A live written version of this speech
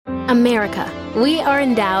America. We are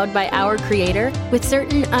endowed by our Creator with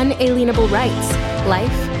certain unalienable rights: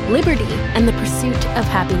 life, liberty, and the pursuit of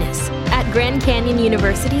happiness. At Grand Canyon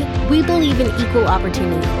University, we believe in equal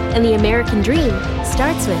opportunity, and the American dream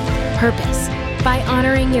starts with purpose. By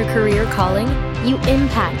honoring your career calling, you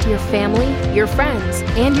impact your family, your friends,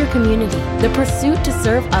 and your community. The pursuit to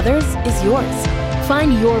serve others is yours.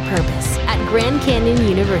 Find your purpose at Grand Canyon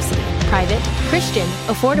University. Private, Christian,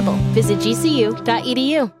 affordable. Visit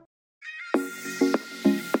gcu.edu.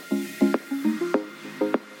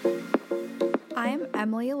 I'm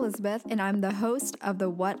Emily Elizabeth, and I'm the host of the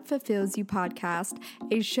What Fulfills You podcast,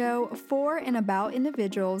 a show for and about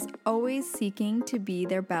individuals always seeking to be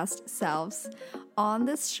their best selves. On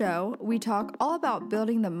this show, we talk all about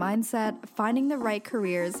building the mindset, finding the right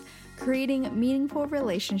careers, creating meaningful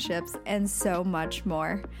relationships, and so much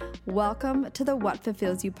more. Welcome to the What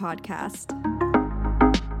Fulfills You podcast.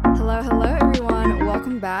 Hello, everyone.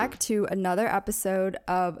 Welcome back to another episode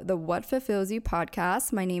of the What Fulfills You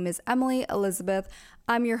podcast. My name is Emily Elizabeth.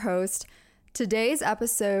 I'm your host. Today's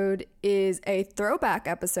episode is a throwback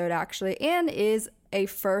episode, actually, and is a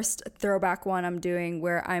first throwback one I'm doing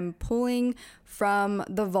where I'm pulling from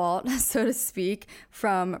the vault, so to speak,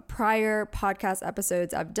 from prior podcast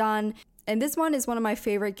episodes I've done. And this one is one of my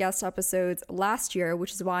favorite guest episodes last year,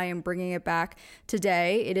 which is why I'm bringing it back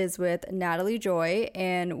today. It is with Natalie Joy,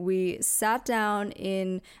 and we sat down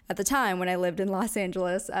at the time when I lived in Los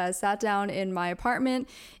Angeles, sat down in my apartment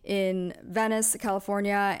in Venice,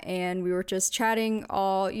 California, and we were just chatting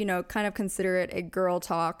all, kind of consider it a girl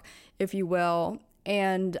talk, if you will.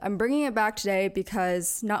 And I'm bringing it back today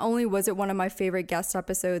because not only was it one of my favorite guest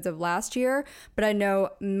episodes of last year, but I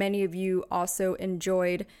know many of you also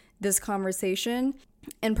enjoyed this conversation.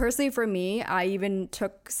 And personally for me, I even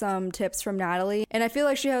took some tips from Natalie, and I feel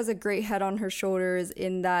like she has a great head on her shoulders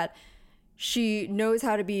in that she knows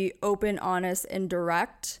how to be open, honest, and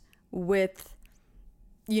direct with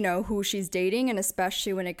who she's dating, and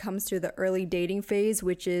especially when it comes to the early dating phase,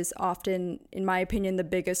 which is often, in my opinion, the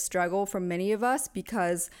biggest struggle for many of us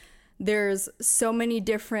because there's so many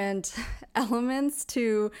different elements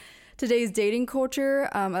to today's dating culture.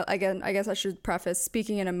 Again, I guess I should preface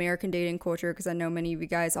speaking in American dating culture because I know many of you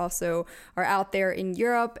guys also are out there in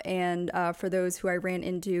Europe, and for those who I ran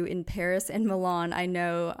into in Paris and Milan, I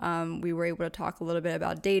know we were able to talk a little bit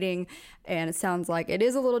about dating, and it sounds like it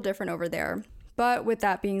is a little different over there. But with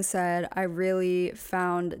that being said, I really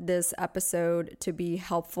found this episode to be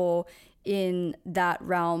helpful in that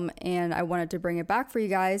realm, and I wanted to bring it back for you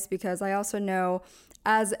guys because I also know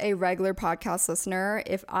as a regular podcast listener,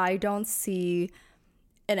 if I don't see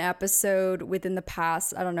an episode within the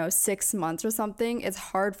past, 6 months or something, it's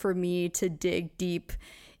hard for me to dig deep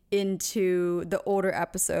into the older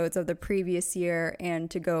episodes of the previous year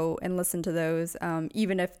and to go and listen to those,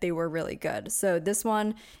 even if they were really good. So this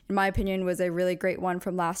one, in my opinion, was a really great one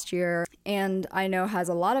from last year, and I know has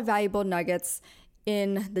a lot of valuable nuggets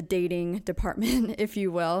in the dating department, if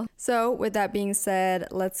you will. So with that being said,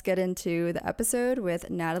 let's get into the episode with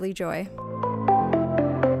Natalie Joy.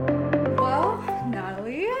 Well,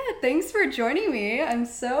 Natalie, thanks for joining me. I'm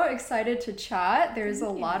so excited to chat. There's a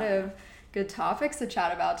lot of good topics to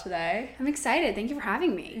chat about today. I'm excited. Thank you for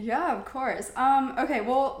having me. Yeah, of course. Okay,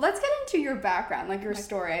 well, let's get into your background, like your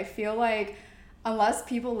story. I feel like unless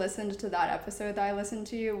people listened to that episode that I listened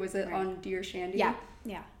to, was it on Dear Shandy? Yeah.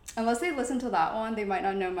 Unless they listened to that one, they might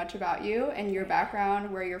not know much about you and your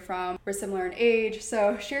background, where you're from. We're similar in age,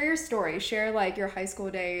 so share your story. Share like your high school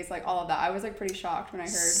days, like all of that. I was like pretty shocked when I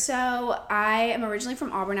heard. So I am originally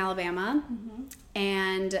from Auburn, Alabama,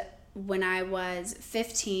 and when I was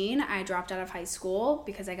 15, I dropped out of high school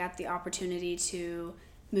because I got the opportunity to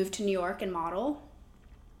move to New York and model.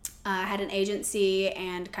 I had an agency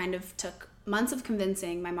and kind of took months of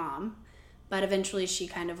convincing my mom, but eventually she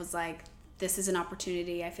kind of was like, this is an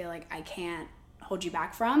opportunity I feel like I can't hold you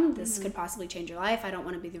back from. This could possibly change your life. I don't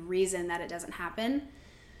want to be the reason that it doesn't happen.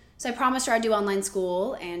 So I promised her I'd do online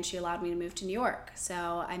school, and she allowed me to move to New York.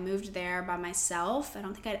 So I moved there by myself. I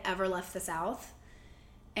don't think I'd ever left the South.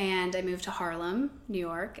 And I moved to Harlem, New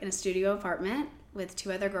York, in a studio apartment with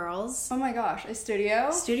 2 other girls. Oh my gosh, a studio?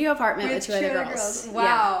 Studio apartment with 2 other girls.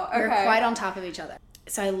 Wow, yeah, okay. We were quite on top of each other.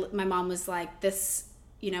 So my mom was like,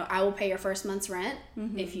 I will pay your first month's rent.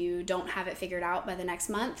 If you don't have it figured out by the next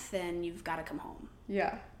month, then you've got to come home.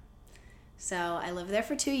 Yeah. So I lived there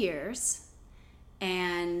for 2 years.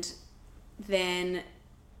 And then,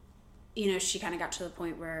 she kind of got to the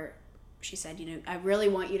point where she said, I really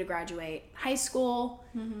want you to graduate high school.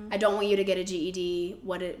 I don't want you to get a GED.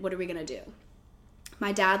 What are we going to do?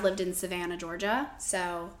 My dad lived in Savannah, Georgia.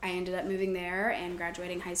 So I ended up moving there and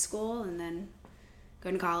graduating high school and then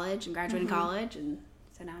going to college and graduating college, and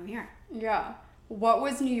so now I'm here. Yeah. What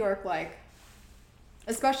was New York like?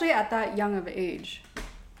 Especially at that young of age.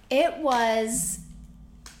 It was,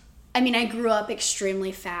 I mean, I grew up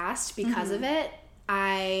extremely fast because of it.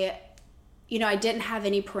 I didn't have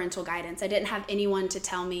any parental guidance. I didn't have anyone to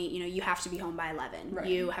tell me, you have to be home by 11. Right.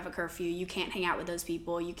 You have a curfew. You can't hang out with those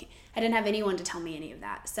people. I didn't have anyone to tell me any of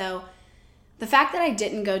that. So the fact that I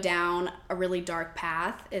didn't go down a really dark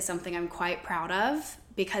path is something I'm quite proud of,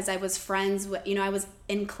 because I was friends with, I was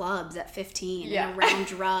in clubs at 15 and around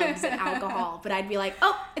drugs and alcohol, but I'd be like,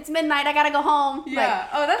 oh, it's midnight, I gotta go home. Yeah.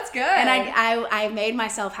 Oh, that's good. And I made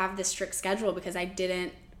myself have this strict schedule because I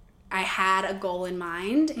had a goal in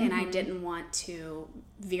mind, and I didn't want to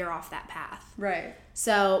veer off that path. Right.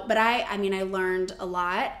 So, but I learned a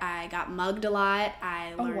lot. I got mugged a lot.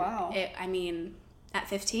 Oh, wow. At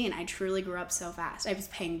 15, I truly grew up so fast. I was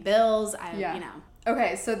paying bills.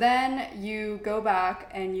 Okay, so then you go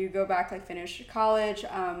back like finish college,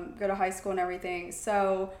 go to high school and everything.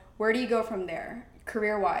 So where do you go from there,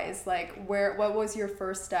 career-wise? Like what was your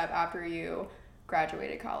first step after you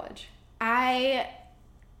graduated college? I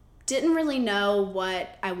didn't really know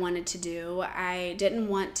what I wanted to do. I didn't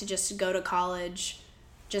want to just go to college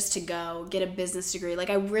just to go get a business degree. Like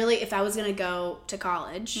if I was going to go to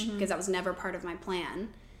college, because that was never part of my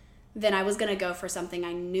plan, then I was going to go for something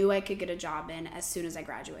I knew I could get a job in as soon as I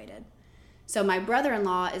graduated. So my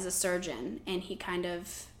brother-in-law is a surgeon, and he kind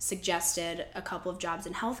of suggested a couple of jobs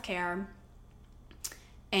in healthcare.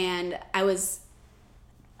 And I was,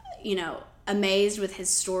 amazed with his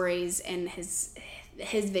stories and his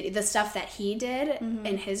video, the stuff that he did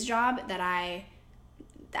in his job, that I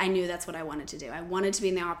knew that's what I wanted to do. I wanted to be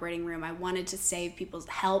in the operating room. I wanted to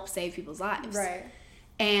help save people's lives. Right.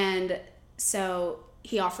 And so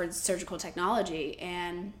he offered surgical technology,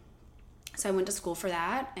 and so I went to school for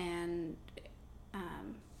that and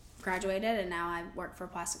graduated, and now I work for a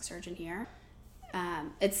plastic surgeon here.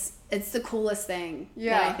 It's the coolest thing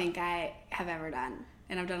that I think I have ever done.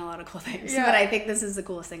 And I've done a lot of cool things, but I think this is the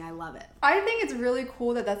coolest thing. I love it. I think it's really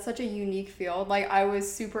cool that that's such a unique field. Like, I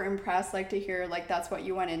was super impressed, like, to hear, like, that's what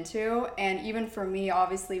you went into. And even for me,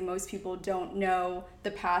 obviously, most people don't know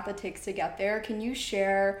the path it takes to get there. Can you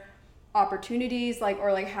share opportunities, like,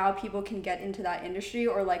 or, like, how people can get into that industry,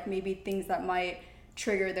 or, like, maybe things that might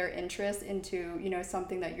trigger their interest into,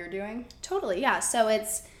 something that you're doing? Totally, yeah. So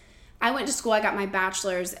I went to school, I got my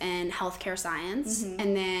bachelor's in healthcare science,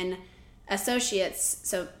 and then associates,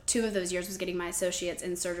 so 2 of those years was getting my associates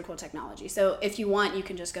in surgical technology. So if you want, you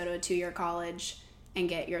can just go to a 2-year college and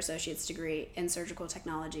get your associate's degree in surgical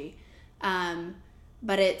technology.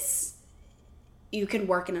 But you can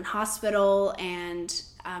work in a hospital and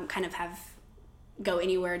kind of go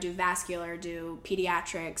anywhere, do vascular, do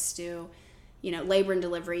pediatrics, do labor and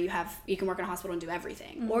delivery. You can work in a hospital and do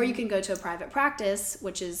everything. Or you can go to a private practice,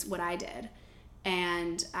 which is what I did.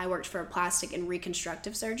 And I worked for a plastic and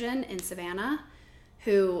reconstructive surgeon in Savannah,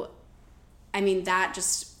 who, that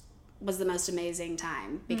just was the most amazing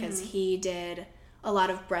time, because he did a lot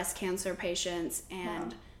of breast cancer patients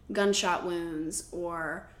and gunshot wounds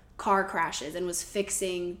or car crashes, and was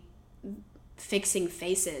fixing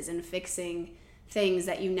faces and fixing things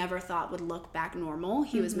that you never thought would look back normal.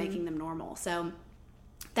 He was making them normal. So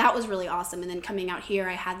that was really awesome. And then coming out here,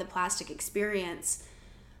 I had the plastic experience,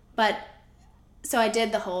 so I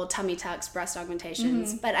did the whole tummy tucks, breast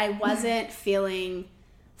augmentations, but I wasn't feeling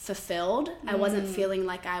fulfilled. I wasn't feeling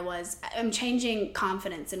like I'm changing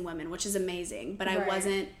confidence in women, which is amazing, but I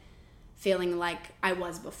wasn't feeling like I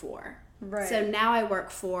was before. Right. So now I work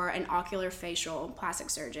for an oculofacial plastic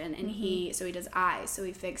surgeon, and he does eyes. So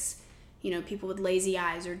he fixes, people with lazy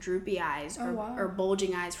eyes or droopy eyes or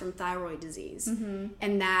bulging eyes from thyroid disease.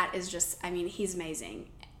 And that is just, he's amazing.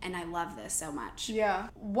 And I love this so much. Yeah.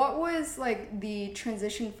 What was, like, the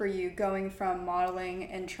transition for you going from modeling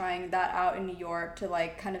and trying that out in New York to,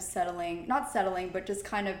 like, kind of not settling, but just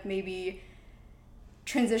kind of maybe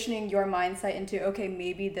transitioning your mindset into, okay,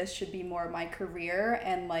 maybe this should be more of my career,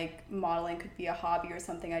 and, like, modeling could be a hobby or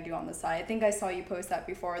something I do on the side? I think I saw you post that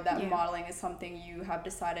before, that modeling is something you have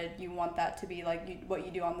decided you want that to be, like, what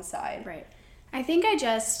you do on the side. Right. I think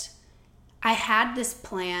I had this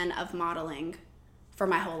plan of modeling for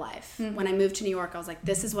my whole life. When I moved to New York, I was like,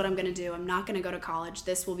 this is what I'm going to do. I'm not going to go to college.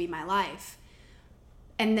 This will be my life.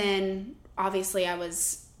 And then obviously I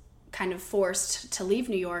was kind of forced to leave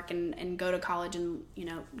New York and go to college and,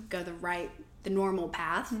 go the normal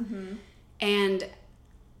path. And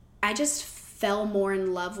I just fell more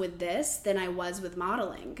in love with this than I was with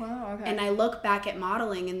modeling. Wow, okay. And I look back at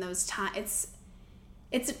modeling in those times,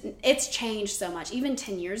 it's changed so much, even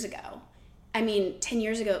 10 years ago. I mean, 10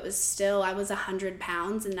 years ago, I was 100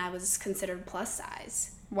 pounds and I was considered plus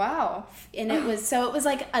size. Wow. And it was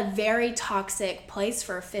like a very toxic place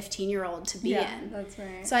for a 15-year-old to be in. That's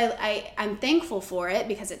right. So I'm thankful for it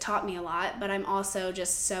because it taught me a lot, but I'm also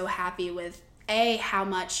just so happy with A, how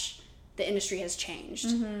much the industry has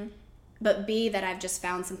changed, but B, that I've just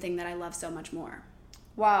found something that I love so much more.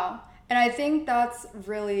 Wow. And I think that's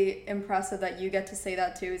really impressive that you get to say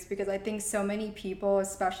that too, is because I think so many people,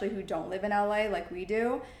 especially who don't live in LA like we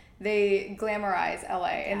do, they glamorize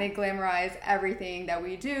LA and they glamorize everything that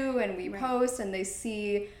we do and we post, and they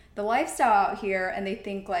see the lifestyle out here and they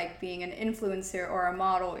think like being an influencer or a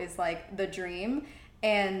model is like the dream.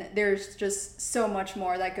 And there's just so much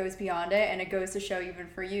more that goes beyond it. And it goes to show, even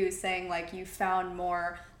for you, saying like you found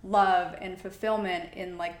more love and fulfillment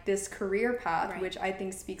in like this career path, which I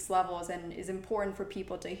think speaks levels and is important for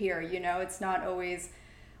people to hear. You know, it's not always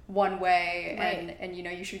one way, and you know,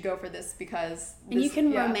 you should go for this because and you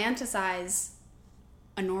can romanticize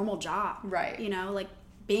a normal job, right? You know, like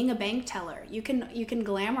being a bank teller, you can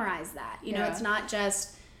glamorize that. You know, it's not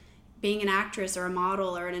just being an actress or a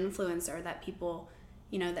model or an influencer that people,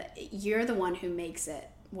 you know, that you're the one who makes it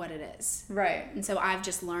what it is, right? And so I've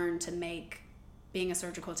just learned to make being a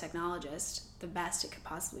surgical technologist the best it could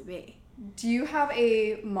possibly be. Do you have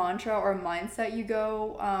a mantra or mindset you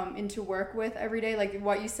go into work with every day? Like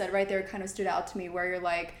what you said right there kind of stood out to me, where you're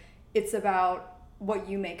like, it's about what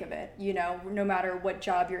you make of it, you know, no matter what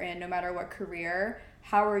job you're in, no matter what career.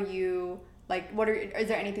 How are you, like, is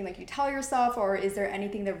there anything like you tell yourself, or is there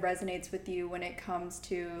anything that resonates with you when it comes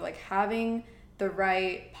to like having the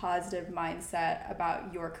right positive mindset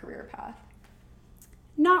about your career path?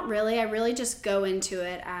 Not really. I really just go into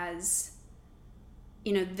it as,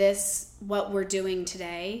 you know, what we're doing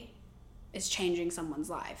today is changing someone's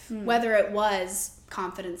life. Whether it was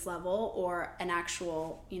confidence level or an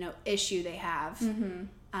actual, you know, issue they have,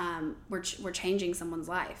 we're changing someone's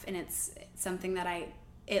life. And it's something that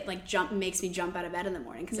makes me jump out of bed in the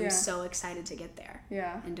morning because I'm so excited to get there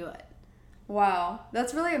and do it. Wow,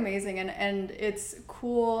 that's really amazing, and it's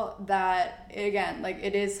cool that, again, like,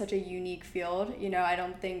 it is such a unique field. You know, I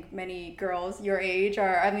don't think many girls your age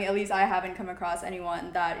at least I haven't come across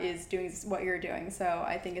anyone that is doing what you're doing, so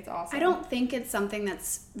I think it's awesome. I don't think it's something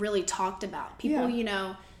that's really talked about. People, you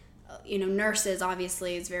know, nurses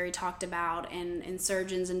obviously is very talked about, and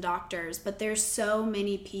surgeons and doctors, but there's so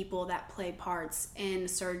many people that play parts in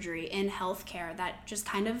surgery, in healthcare, that just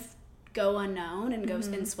kind of go unknown and goes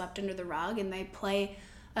and swept under the rug, and they play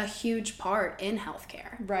a huge part in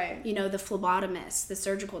healthcare. Right. You know, the phlebotomist, the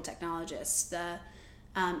surgical technologist, the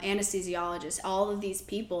anesthesiologist, all of these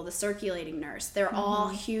people, the circulating nurse, they're all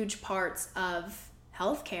huge parts of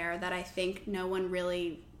healthcare that I think no one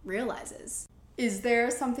really realizes. Is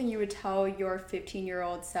there something you would tell your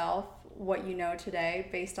 15-year-old self what you know today,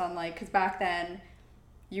 based on, like, because back then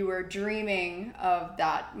you were dreaming of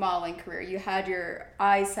that modeling career. You had your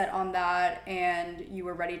eyes set on that, and you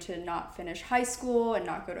were ready to not finish high school and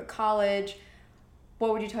not go to college.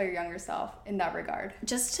 What would you tell your younger self in that regard?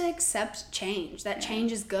 Just to accept change. That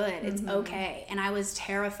change is good. It's okay. And I was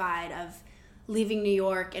terrified of leaving New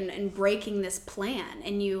York and breaking this plan.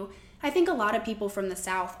 And I think a lot of people from the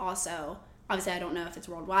South also, obviously I don't know if it's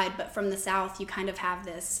worldwide, but from the South, you kind of have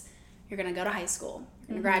this, you're going to go to high school, you're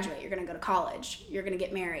going to graduate, you're going to go to college, you're going to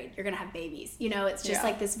get married, you're going to have babies. You know, it's just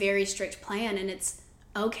like this very strict plan, and it's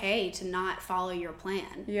okay to not follow your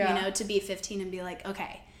plan. You know, to be 15 and be like,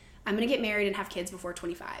 okay, I'm going to get married and have kids before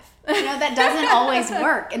 25. You know, that doesn't always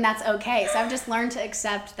work, and that's okay. So I've just learned to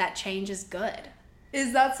accept that change is good.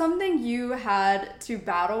 Is that something you had to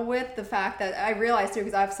battle with? The fact that I realized too,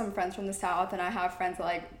 because I have some friends from the South, and I have friends that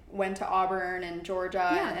like went to Auburn and Georgia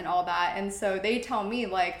and all that, and so they tell me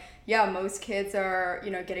like, yeah, most kids are,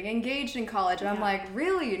 you know, getting engaged in college, and I'm like,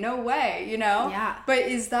 really? No way, you know? Yeah. But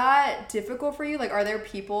is that difficult for you? Like, are there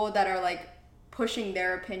people that are like pushing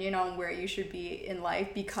their opinion on where you should be in life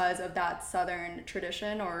because of that Southern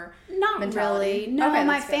tradition or not mentality? Really. No, okay,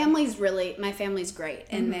 my family's great,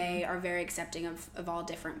 and they are very accepting of all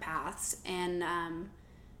different paths. And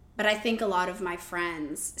but I think a lot of my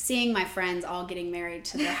friends, seeing my friends all getting married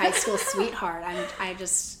to their high school sweetheart, I'm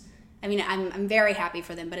very happy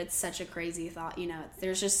for them, but it's such a crazy thought. You know,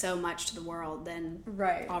 there's just so much to the world than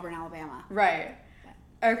Auburn, Alabama. Right.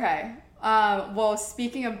 Okay. Well,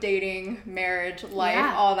 speaking of dating, marriage,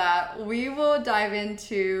 life, all that, we will dive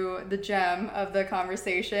into the gem of the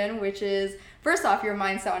conversation, which is, first off, your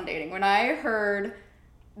mindset on dating. When I heard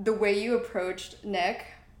the way you approached Nick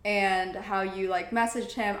and how you like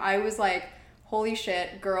messaged him, I was like, holy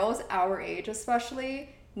shit, girls our age especially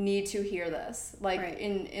need to hear this, like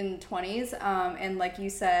in 20s, and like you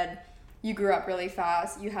said, you grew up really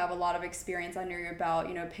fast. You have a lot of experience under your belt,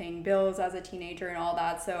 you know, paying bills as a teenager and all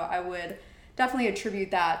that. So I would definitely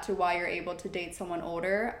attribute that to why you're able to date someone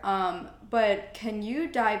older. But can you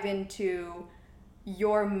dive into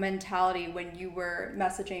your mentality when you were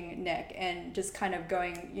messaging Nick and just kind of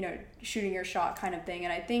going, you know, shooting your shot kind of thing?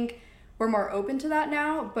 And I think we're more open to that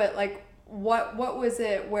now, but like, what was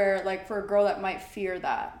it where, like, for a girl that might fear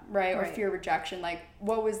that, right? Or fear rejection, like,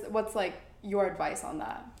 what's like your advice on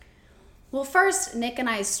that? Well, first, Nick and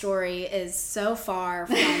I's story is so far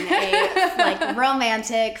from a like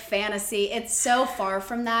romantic fantasy. It's so far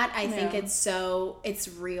from that. I think it's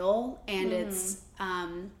real, and it's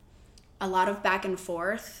a lot of back and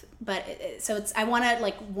forth. But I want to,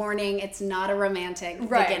 like, warning, it's not a romantic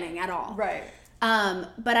beginning at all. Right.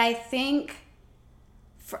 But I think,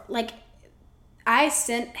 I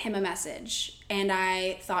sent him a message, and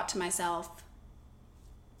I thought to myself,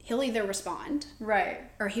 he'll either respond, right,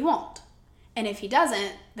 or he won't. And if he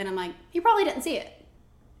doesn't, then I'm like, he probably didn't see it.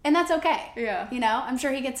 And that's okay. Yeah. You know, I'm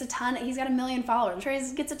sure he gets he's got 1 million followers. I'm sure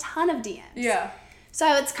he gets a ton of DMs. Yeah.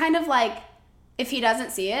 So it's kind of like, if he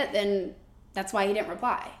doesn't see it, then that's why he didn't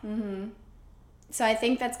reply. Mm-hmm. So I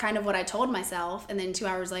think that's kind of what I told myself. And then 2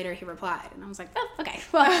 hours later, he replied. And I was like, oh, okay.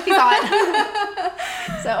 Well, he saw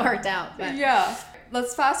it. So it worked out. But. Yeah.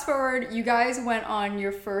 Let's fast forward. You guys went on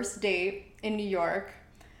your first date in New York.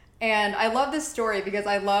 And I love this story because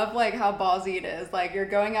I love, like, how ballsy it is. Like, you're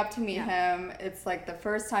going up to meet him. It's, like, the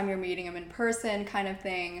first time you're meeting him in person kind of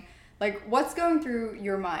thing. Like, what's going through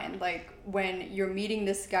your mind? Like, when you're meeting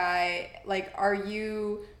this guy, like, are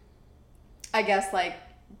you, I guess, like,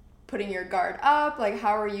 putting your guard up? Like,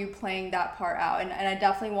 how are you playing that part out? And I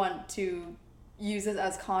definitely want to use this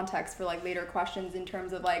as context for, like, later questions in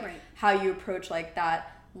terms of, like, how you approach, like,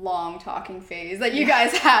 that long talking phase that you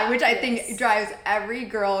guys had, which I think drives every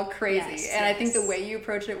girl crazy. And I think the way you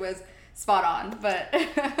approached it was spot on. But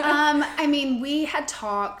I mean, we had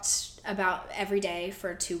talked about every day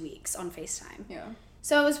for 2 weeks on FaceTime. Yeah.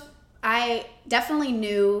 So I definitely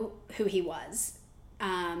knew who he was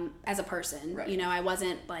as a person. Right. You know, I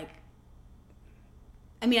wasn't like,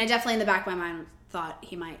 I mean, I definitely in the back of my mind thought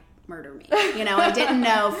he might murder me. You know, I didn't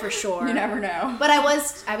know for sure. You never know. But I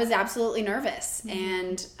was absolutely nervous. Mm-hmm.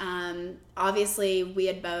 And obviously we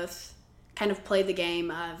had both kind of played the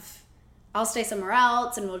game of, I'll stay somewhere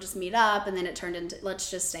else and we'll just meet up. And then it turned into, let's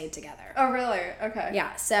just stay together. Oh, really? Okay.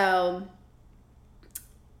 Yeah. So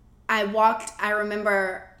I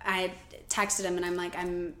remember I texted him and I'm like,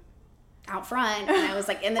 I'm out front, and I was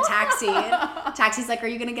like in the taxi. Taxi's like, are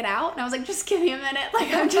you gonna get out? And I was like, just give me a minute.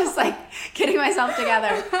 Like, I'm just like getting myself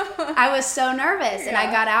together. I was so nervous. And I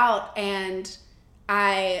got out, and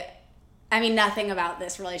I mean, nothing about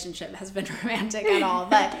this relationship has been romantic at all,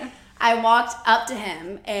 but I walked up to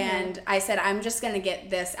him and I said, I'm just gonna get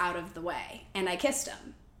this out of the way. And I kissed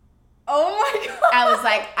him. Oh my God. I was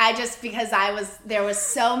like, because there was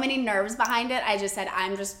so many nerves behind it. I just said,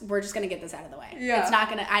 we're just going to get this out of the way. Yeah.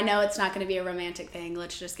 I know it's not going to be a romantic thing.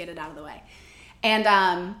 Let's just get it out of the way.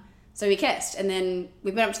 And, so we kissed, and then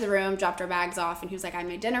we went up to the room, dropped our bags off, and he was like, I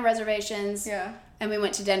made dinner reservations. Yeah. And we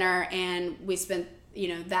went to dinner, and we spent, you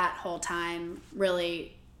know, that whole time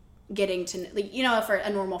really getting to, like, you know, for a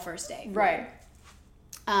normal first date. Right.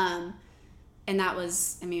 And that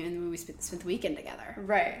was, I mean, and then we spent the weekend together.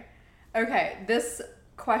 Right. Okay, this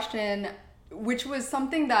question, which was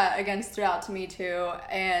something that, again, stood out to me too,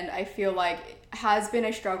 and I feel like has been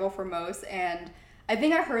a struggle for most, and I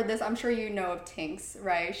think I heard this, I'm sure you know of Tinks,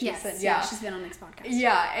 right? Yes, she's been on Nick's podcast.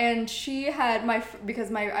 Yeah, and she had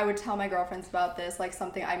I would tell my girlfriends about this, like,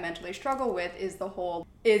 something I mentally struggle with is the whole,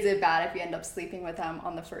 is it bad if you end up sleeping with them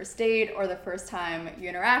on the first date or the first time you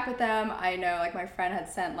interact with them? I know, like, my friend had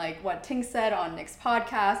sent, like, what Tinks said on Nick's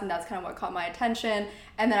podcast, and that's kind of what caught my attention,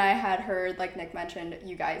 and then I had heard, like Nick mentioned,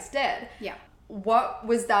 you guys did. Yeah. What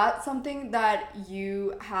was that something that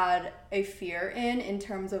you had a fear in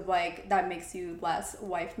terms of, like, that makes you less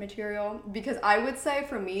wife material? Because I would say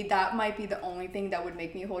for me that might be the only thing that would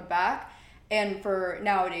make me hold back. And for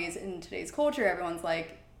nowadays in today's culture, everyone's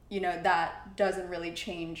like, you know, that doesn't really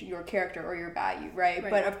change your character or your value, right?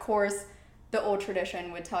 But of course the old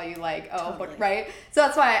tradition would tell you, like, oh, totally. Right? So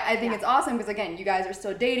that's why I think it's awesome, because again, you guys are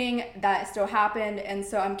still dating, that still happened, and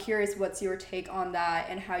so I'm curious what's your take on that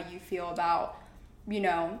and how you feel about, you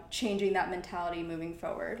know, changing that mentality moving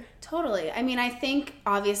forward. Totally. I mean, I think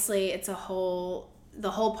obviously it's the whole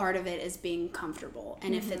part of it is being comfortable,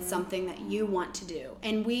 and if it's something that you want to do.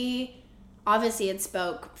 And we obviously had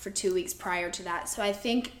spoke for 2 weeks prior to that, so I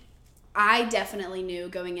think I definitely knew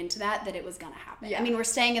going into that it was going to happen. Yeah. I mean, we're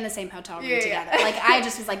sting in the same hotel room together. Like, I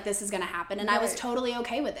just was like, this is going to happen, and I was totally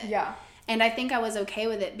okay with it. Yeah. And I think I was okay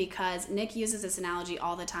with it because Nick uses this analogy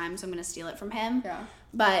all the time, so I'm going to steal it from him. Yeah.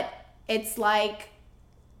 But it's like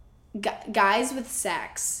guys with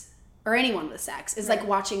sex, or anyone with sex, is like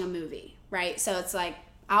watching a movie, right? So it's like,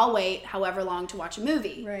 I'll wait however long to watch a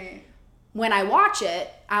movie. Right. When I watch it,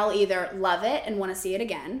 I'll either love it and want to see it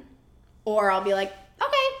again, or I'll be like,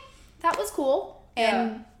 okay, that was cool,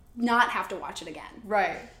 and not have to watch it again.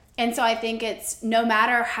 Right. And so I think it's no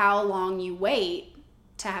matter how long you wait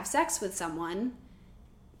to have sex with someone,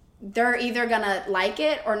 they're either going to like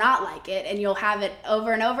it or not like it, and you'll have it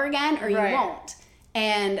over and over again, or you won't.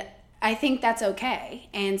 And I think that's okay.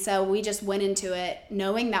 And so we just went into it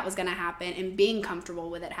knowing that was going to happen and being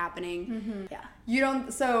comfortable with it happening. Mm-hmm. Yeah.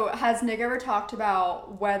 So has Nick ever talked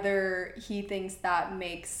about whether he thinks that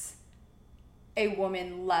makes a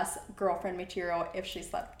woman less girlfriend material if she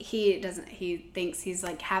slept? He doesn't. He thinks he's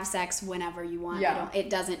like, have sex whenever you want. Yeah.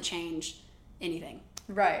 It doesn't change anything.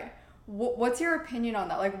 Right. What's your opinion on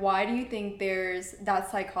that? Like, why do you think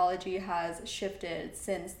that psychology has shifted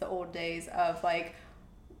since the old days of like,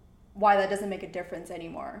 why that doesn't make a difference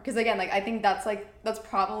anymore? Because again, like, I think that's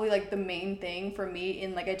probably like the main thing for me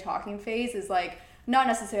in like a talking phase is like, not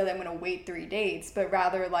necessarily I'm gonna wait 3 dates, but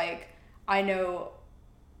rather like I know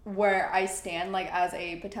where I stand like as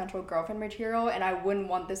a potential girlfriend material, and I wouldn't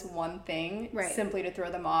want this one thing simply to throw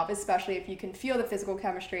them off, especially if you can feel the physical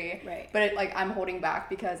chemistry, but like I'm holding back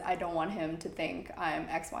because I don't want him to think I'm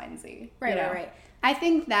X, Y, and Z. Right. I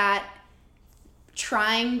think that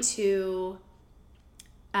trying to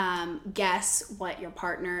guess what your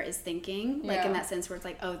partner is thinking, like in that sense where it's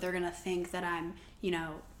like, oh, they're gonna think that I'm,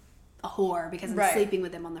 a whore because I'm sleeping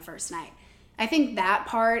with them on the first night. I think that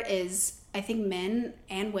part is, I think men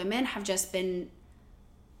and women have just been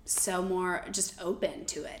so more just open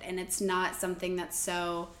to it, and it's not something that's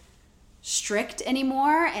so strict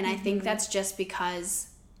anymore. And I think that's just because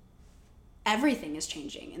everything is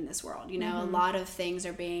changing in this world. A lot of things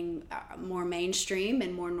are being more mainstream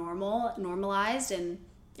and more normalized, and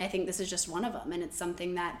I think this is just one of them. And it's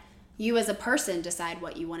something that you as a person decide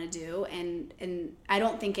what you want to do, and I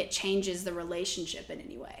don't think it changes the relationship in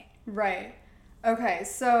any way. Right. Okay,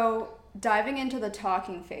 so diving into the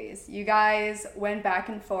talking phase, you guys went back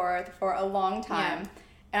and forth for a long time.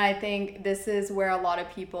 And I think this is where a lot of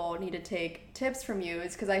people need to take tips from you,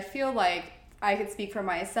 is because I feel like I could speak for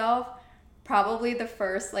myself. Probably the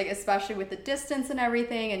first, like, especially with the distance and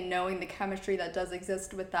everything and knowing the chemistry that does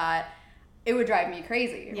exist with that, it would drive me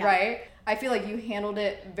crazy, right? I feel like you handled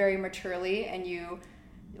it very maturely, and you,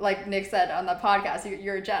 like Nick said on the podcast,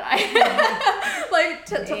 you're a Jedi. Like,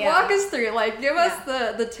 to walk us through, like, give us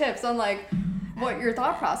the tips on, like, what your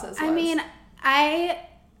thought process was. I mean, I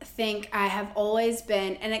think I have always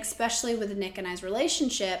been, and especially with Nick and I's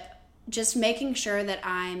relationship, just making sure that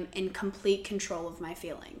I'm in complete control of my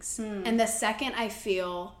feelings. And the second I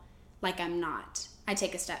feel like I'm not, I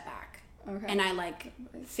take a step back. Okay. And I, like,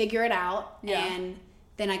 figure it out, and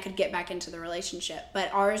then I could get back into the relationship.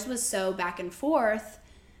 But ours was so back and forth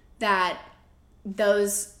that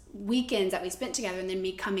those weekends that we spent together and then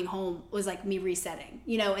me coming home was like me resetting,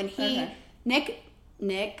 and Nick,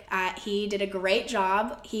 he did a great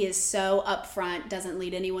job. He is so upfront, doesn't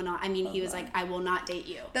lead anyone on. I mean, he was like, I will not date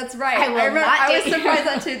you. That's right. I was surprised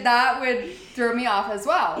that too. That would throw me off as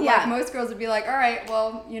well. Yeah. Like, most girls would be like, all right,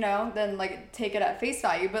 well, then like take it at face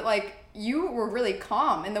value. But like, you were really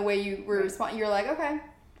calm in the way you were responding. You were like, okay.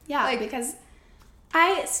 Yeah, like, because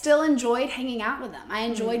I still enjoyed hanging out with him. I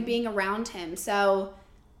enjoyed being around him. So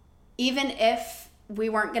even if we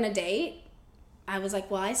weren't going to date, I was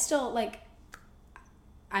like, well, I'm still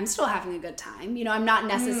having a good time. I'm not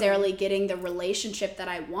necessarily getting the relationship that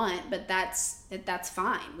I want, but that's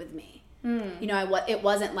fine with me. It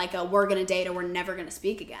wasn't like a we're going to date or we're never going to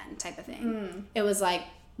speak again type of thing. It was like,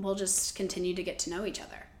 we'll just continue to get to know each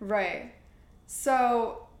other. Right.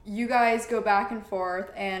 So you guys go back and forth,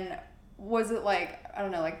 and was it like, I don't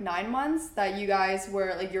know, like 9 months that you guys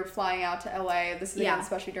were, like, you're flying out to LA, this is again,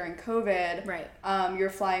 especially during COVID. Right. You're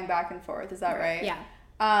flying back and forth, is that right? Yeah.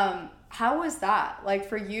 How was that? Like,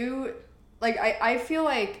 for you, like, I feel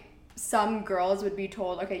like some girls would be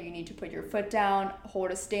told, okay, you need to put your foot down, hold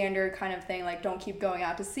a standard kind of thing, like, don't keep going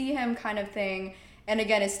out to see him kind of thing. And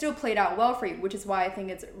again, it still played out well for you, which is why I think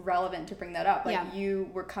it's relevant to bring that up. Like, you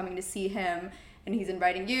were coming to see him, and he's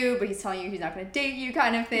inviting you, but he's telling you he's not going to date you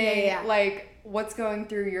kind of thing. Yeah. Like, what's going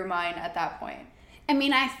through your mind at that point? I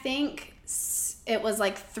mean, I think it was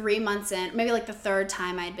like 3 months in, maybe like the third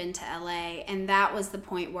time I'd been to LA, and that was the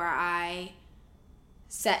point where I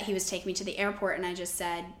said, he was taking me to the airport, and I just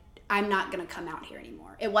said, I'm not going to come out here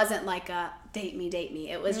anymore. It wasn't like a date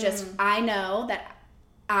me. It was just, I know that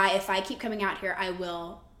if I keep coming out here, I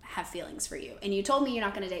will have feelings for you. And you told me you're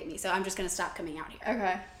not going to date me, so I'm just going to stop coming out here.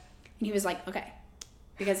 Okay. And he was like, okay.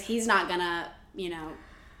 Because he's not going to,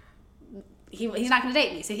 he's not going to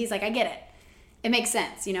date me. So he's like, I get it. It makes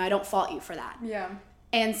sense. I don't fault you for that. Yeah.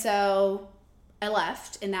 And so I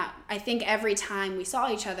left, and that, I think every time we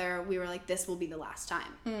saw each other, we were like, this will be the last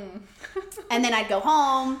time. And then I'd go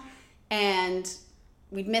home, and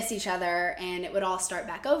we'd miss each other, and it would all start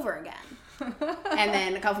back over again. And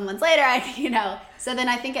then a couple months later, so then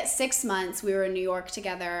I think at 6 months, we were in New York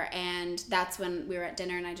together, and that's when we were at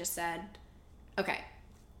dinner, and I just said, okay,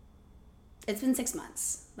 it's been 6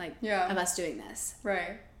 months, of us doing this.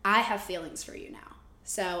 Right. I have feelings for you now,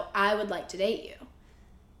 so I would like to date you.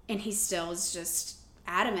 And he still was just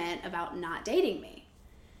adamant about not dating me.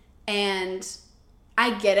 And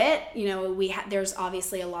I get it. There's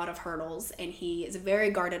obviously a lot of hurdles, and he is a very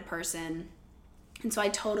guarded person. And so I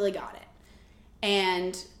totally got it.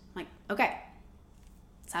 And I'm like, okay,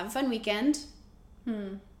 let's have a fun weekend.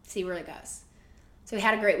 See where it goes. So we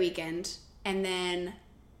had a great weekend. And then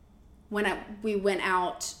when we went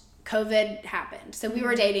out, COVID happened. So we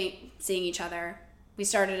were seeing each other. We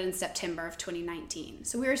started in September of 2019.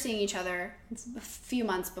 So we were seeing each other a few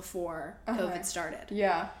months before COVID started.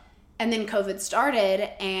 Yeah. And then COVID started,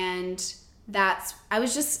 and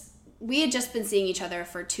we had just been seeing each other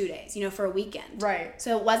for 2 days, for a weekend. Right.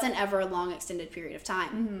 So it wasn't ever a long extended period of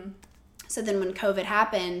time. So then when COVID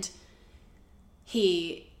happened,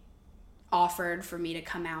 he offered for me to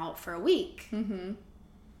come out for a week.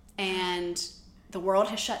 And the world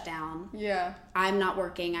has shut down. Yeah. I'm not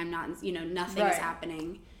working. I'm not, nothing's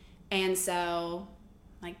happening. And so,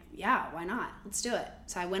 yeah, why not? Let's do it.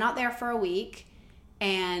 So I went out there for a week,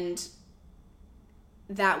 and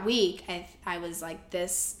that week I was like,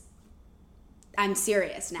 I'm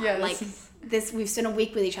serious now. Yeah, we've spent a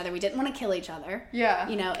week with each other. We didn't want to kill each other. Yeah.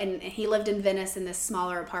 And he lived in Venice in this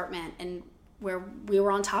smaller apartment, and where we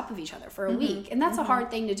were on top of each other for a week. And that's a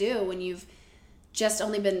hard thing to do when you've just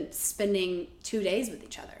only been spending 2 days with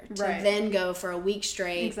each other to then go for a week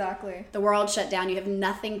straight. Exactly. The world shut down. You have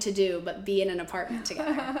nothing to do but be in an apartment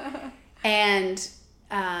together. And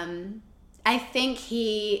I think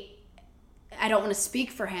I don't want to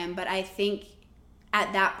speak for him, but I think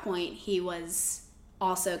at that point he was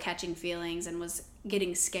also catching feelings and was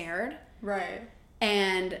getting scared. Right.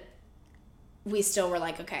 And we still were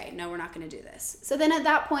like, okay, no, we're not going to do this. So then at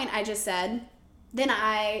that point I just said, then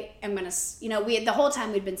I am going to, the whole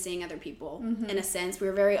time we'd been seeing other people, in a sense. We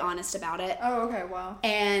were very honest about it. Oh, okay, wow.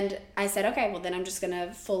 And I said, okay, well, then I'm just going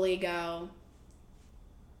to fully go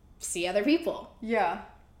see other people. Yeah.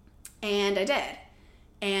 And I did.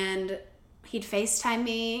 And he'd FaceTime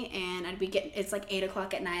me, and it's like 8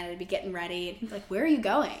 o'clock at night, I'd be getting ready, and he'd be like, where are you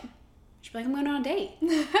going? She'd be like, I'm going on a date.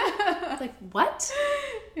 I was like, what?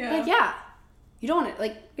 Yeah. Like, yeah. You don't want it.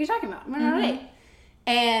 Like, what are you talking about? I'm going on a date.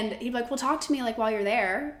 And he'd be like, well, talk to me while you're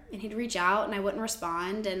there. And he'd reach out, and I wouldn't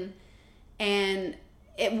respond. And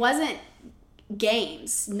it wasn't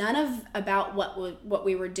games. None about what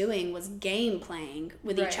we were doing was game playing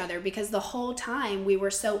with each other, because the whole time we were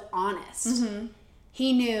so honest.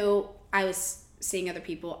 He knew I was seeing other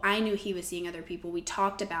people. I knew he was seeing other people. We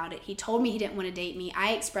talked about it. He told me he didn't want to date me.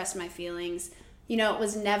 I expressed my feelings. It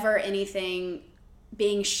was never anything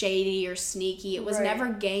being shady or sneaky. It was never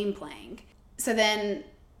game playing. So then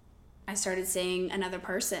I started seeing another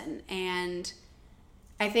person, and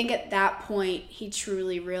I think at that point he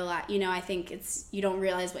truly realized, I think you don't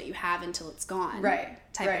realize what you have until it's gone,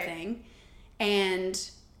 type of thing. And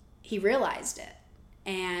he realized it.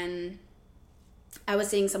 And I was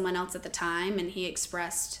seeing someone else at the time, and he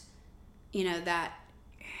expressed, that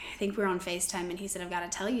I think we were on FaceTime, and he said, I've got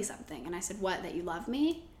to tell you something. And I said, what, that you love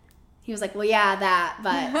me? He was like, well, yeah, that,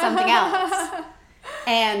 but something else.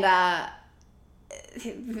 And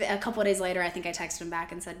a couple of days later, I think I texted him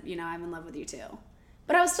back and said, I'm in love with you too.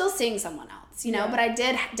 But I was still seeing someone else, but I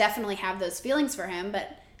did definitely have those feelings for him,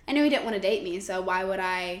 but I knew he didn't want to date me, so why would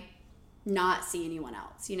I not see anyone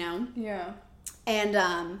else, Yeah. And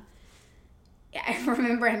I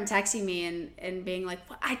remember him texting me and being like,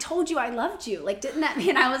 well, I told you I loved you. Like, didn't that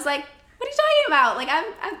mean? I was like, what are you talking about?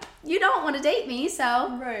 Like, you don't want to date me,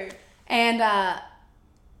 so. Right. And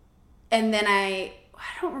then I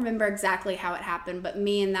don't remember exactly how it happened, but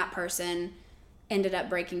me and that person ended up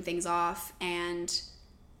breaking things off, and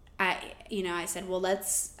I said, well,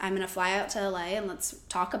 I'm going to fly out to LA and let's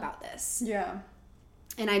talk about this. Yeah.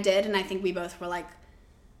 And I did, and I think we both were like,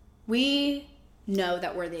 we know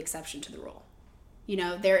that we're the exception to the rule.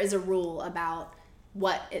 There is a rule about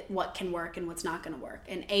what can work and what's not going to work,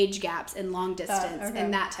 and age gaps and long distance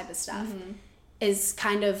and that type of stuff is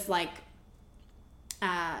kind of like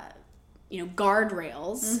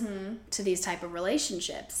guardrails to these type of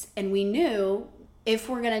relationships. And we knew if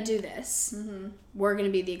we're going to do this, we're going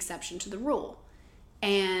to be the exception to the rule.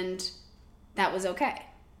 And that was okay.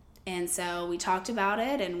 And so we talked about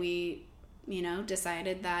it, and we,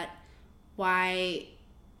 decided that why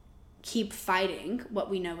keep fighting what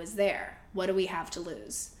we know is there? What do we have to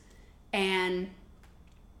lose? And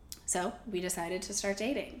so we decided to start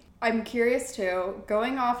dating. I'm curious too,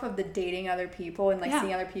 going off of the dating other people and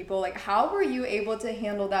seeing other people, how were you able to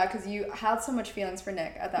handle that? Because you had so much feelings for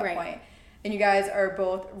Nick at that point. And you guys are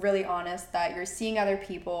both really honest that you're seeing other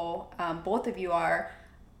people, both of you are.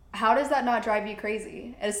 How does that not drive you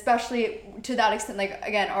crazy? And especially to that extent,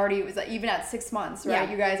 again, already it was even at 6 months, right?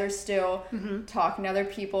 Yeah. You guys are still talking to other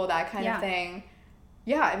people, that kind of thing.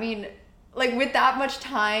 Yeah, I mean, with that much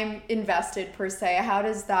time invested per se, how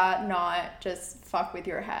does that not just fuck with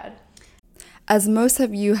your head? As most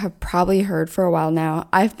of you have probably heard for a while now,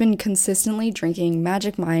 I've been consistently drinking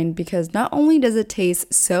Magic Mind because not only does it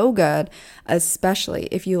taste so good, especially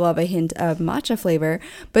if you love a hint of matcha flavor,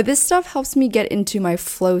 but this stuff helps me get into my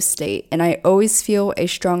flow state, and I always feel a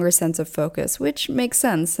stronger sense of focus, which makes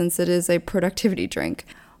sense since it is a productivity drink.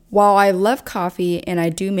 While I love coffee and I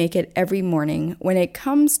do make it every morning, when it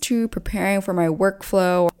comes to preparing for my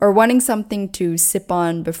workflow or wanting something to sip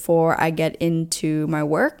on before I get into my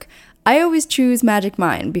work, I always choose Magic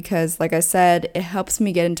Mind because, like I said, it helps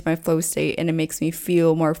me get into my flow state and it makes me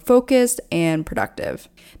feel more focused and productive.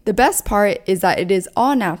 The best part is that it is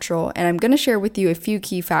all natural, and I'm going to share with you a few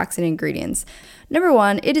key facts and ingredients. Number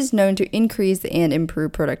 1, it is known to increase and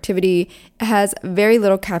improve productivity. It has very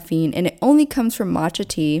little caffeine and it only comes from matcha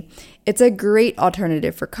tea. It's a great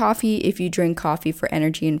alternative for coffee if you drink coffee for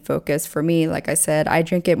energy and focus. For me, like I said, I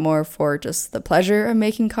drink it more for just the pleasure of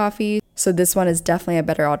making coffee. So this one is definitely a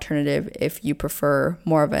better alternative if you prefer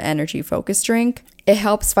more of an energy-focused drink. It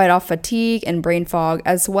helps fight off fatigue and brain fog,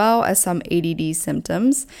 as well as some ADD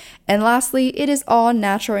symptoms. And lastly, it is all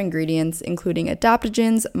natural ingredients, including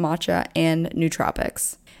adaptogens, matcha, and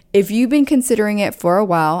nootropics. If you've been considering it for a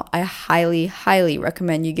while, I highly, highly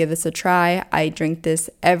recommend you give this a try. I drink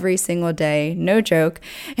this every single day, no joke,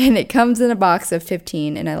 and it comes in a box of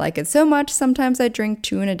 15, and I like it so much, sometimes I drink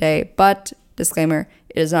 2 in a day, but disclaimer,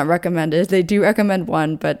 it is not recommended. They do recommend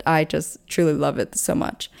 1, but I just truly love it so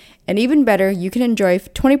much. And even better, you can enjoy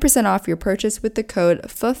 20% off your purchase with the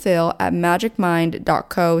code FULFILL at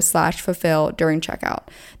magicmind.co/fulfill during checkout.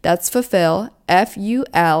 That's fulfill,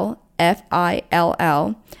 FULFILL, at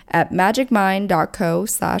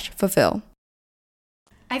magicmind.co/fulfill.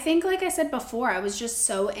 I think, like I said before, I was just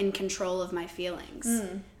so in control of my feelings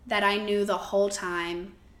that I knew the whole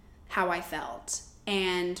time how I felt.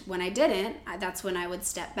 And when I didn't, that's when I would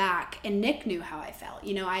step back, and Nick knew how I felt.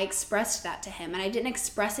 I expressed that to him, and I didn't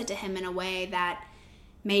express it to him in a way that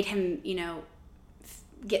made him,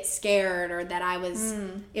 get scared, or that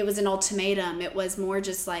it was an ultimatum. It was more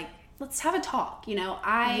just let's have a talk.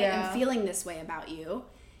 I am feeling this way about you.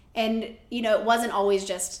 And, it wasn't always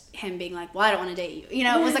just him being like, well, I don't want to date you.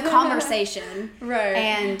 It was a conversation. Right.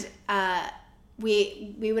 And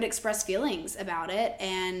we would express feelings about it.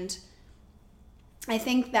 And I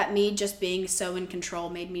think that me just being so in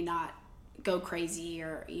control made me not go crazy,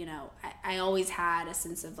 or, I always had a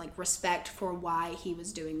sense of respect for why he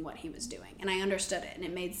was doing what he was doing. And I understood it, and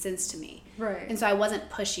it made sense to me. Right. And so I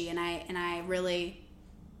wasn't pushy, and I really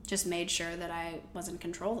just made sure that I was in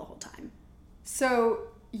control the whole time. So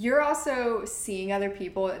you're also seeing other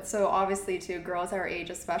people. So obviously, too, girls our age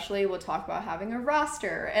especially will talk about having a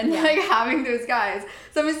roster and having those guys.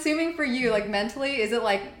 So I'm assuming for you, mentally, is it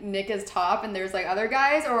Nick is top and there's other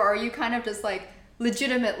guys, or are you kind of just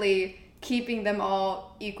legitimately keeping them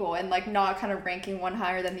all equal and not kind of ranking one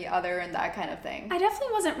higher than the other and that kind of thing? I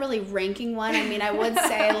definitely wasn't really ranking one. I mean, I would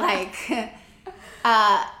say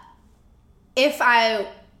if I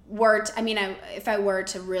were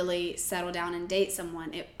to really settle down and date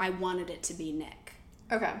someone, I wanted it to be Nick.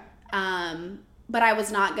 Okay. But I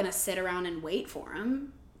was not going to sit around and wait for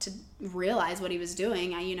him to realize what he was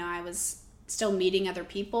doing. I was still meeting other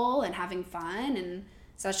people and having fun, and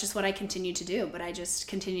so that's just what I continued to do. But I just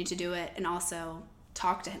continued to do it and also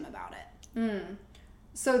talk to him about it.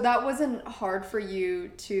 So that wasn't hard for you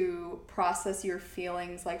to process your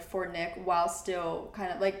feelings for Nick while still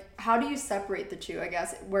kind of how do you separate the two, I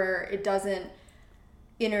guess, where it doesn't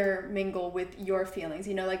intermingle with your feelings?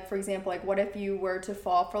 For example, what if you were to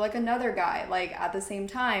fall for another guy at the same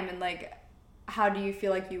time, and how do you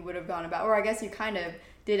feel you would have gone about, or I guess you kind of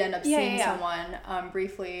did end up seeing someone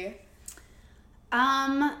briefly?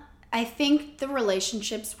 I think the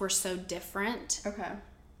relationships were so different. Okay.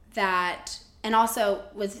 That, and also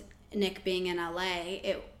with Nick being in LA,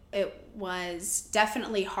 it was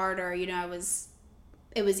definitely harder. You know,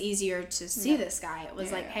 it was easier to see this guy. It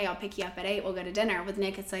was like, hey, I'll pick you up at 8, we'll go to dinner. With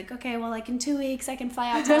Nick, it's like, okay, well, like in 2 weeks I can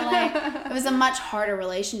fly out to LA. It was a much harder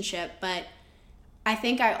relationship, but I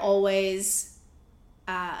think I always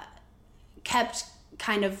kept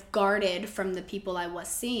kind of guarded from the people I was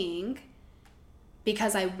seeing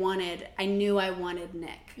because I knew I wanted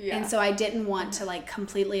Nick. Yeah. And so I didn't want to like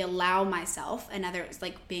completely allow myself, another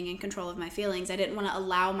like being in control of my feelings. I didn't want to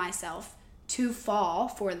allow myself to fall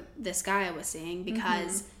for this guy I was seeing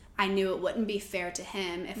because I knew it wouldn't be fair to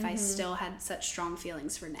him if I still had such strong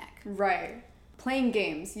feelings for Nick. Right. Playing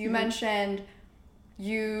games. You mentioned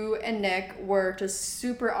you and Nick were just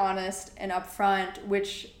super honest and upfront,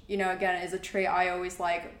 which, you know, again, is a trait I always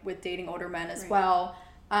like with dating older men as well.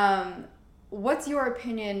 What's your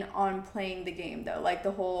opinion on playing the game, though? Like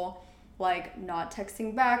the whole, like, not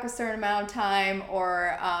texting back a certain amount of time,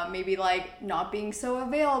 or maybe, like, not being so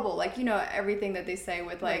available. Like, you know, everything that they say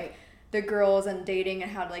with, like, the girls and dating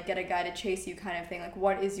and how to, like, get a guy to chase you kind of thing. Like,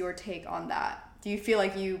 what is your take on that? Do you feel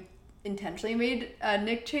like you intentionally made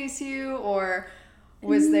Nick chase you, or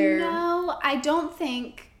was there... No, I don't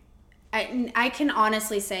think... I can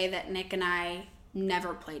honestly say that Nick and I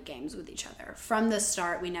never played games with each other. From the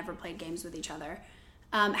start, we never played games with each other.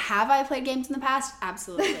 Have I played games in the past?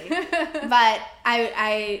 Absolutely. But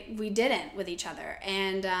we didn't with each other.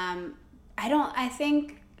 And I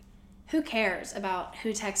think who cares about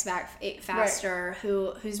who texts back faster,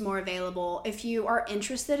 who's more available? If you are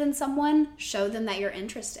interested in someone, show them that you're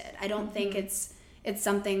interested. I don't think it's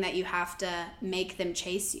something that you have to make them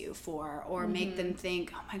chase you for, or make them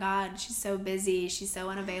think, oh my God, she's so busy, she's so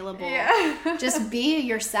unavailable. Yeah. Just be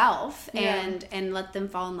yourself and let them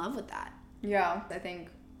fall in love with that. Yeah, I think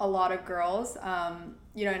a lot of girls,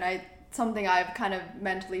 you know, and something I've kind of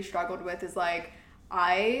mentally struggled with is like,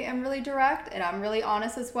 I am really direct and I'm really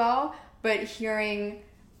honest as well, but hearing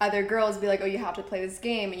other girls be like, oh, you have to play this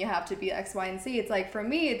game and you have to be X, Y, and Z. It's like, for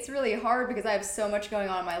me, it's really hard because I have so much going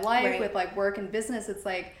on in my life with like work and business. It's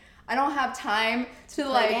like, I don't have time to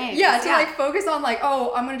like, like focus on like,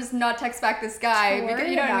 oh, I'm going to just not text back this guy. Because,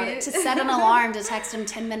 you know what I mean? To set an alarm to text him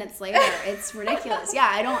 10 minutes later. It's ridiculous. Yeah.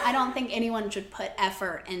 I don't think anyone should put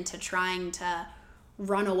effort into trying to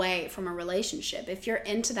run away from a relationship. If you're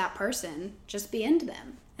into that person, just be into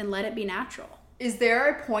them and let it be natural. Is there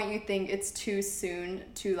a point you think it's too soon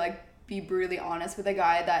to like be brutally honest with a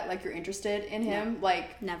guy that like you're interested in him? No,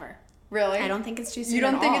 like never. Really? I don't think it's too soon. You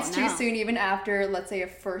don't think it's too soon even after, let's say, a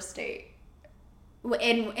first date?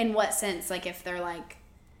 In what sense? Like if they're like,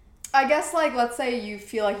 I guess like let's say you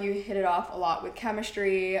feel like you hit it off a lot with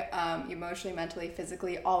chemistry, emotionally, mentally,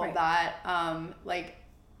 physically, all of that. Like,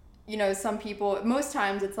 you know, some people, most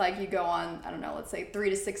times it's like you go on, I don't know, let's say 3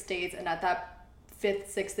 to 6 dates, and at that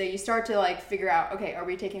 5th, 6th day, you start to like figure out, okay, are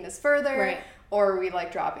we taking this further, or are we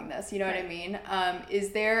like dropping this? You know what I mean?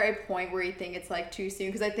 Is there a point where you think it's like too soon?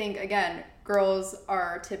 Because I think, again, girls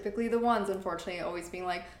are typically the ones, unfortunately, always being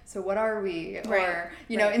like, so what are we? Or,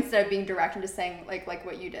 you know, instead of being direct and just saying like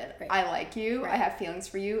what you did, I like you, I have feelings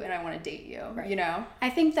for you, and I want to date you, you know?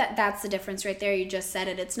 I think that's the difference right there. You just said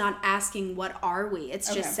it. It's not asking what are we.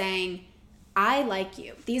 It's just saying, I like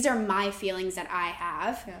you. These are my feelings that I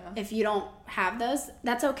have. Yeah. If you don't have those,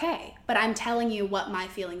 that's okay. But I'm telling you what my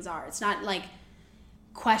feelings are. It's not like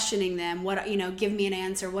questioning them. What, you know, give me an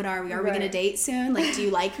answer. What are we? Are we going to date soon? Like, do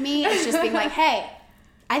you like me? It's just being like, hey,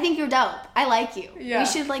 I think you're dope. I like you. Yeah. We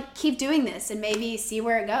should like keep doing this and maybe see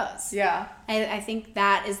where it goes. Yeah. I think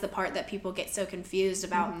that is the part that people get so confused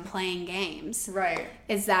about playing games. Right.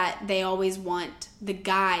 Is that they always want the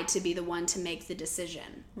guy to be the one to make the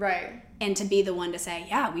decision. Right. And to be the one to say,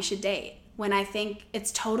 yeah, we should date. When I think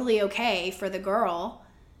it's totally okay for the girl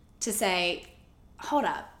to say, hold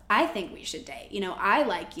up, I think we should date. You know, I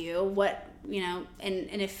like you. What, you know, and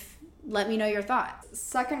if, let me know your thoughts.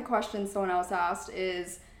 Second question someone else asked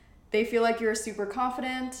is, they feel like you're super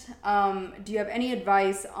confident. Do you have any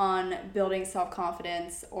advice on building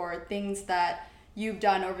self-confidence or things that you've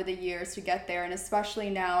done over the years to get there? And especially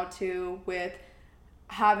now too, with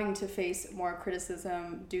having to face more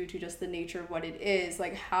criticism due to just the nature of what it is.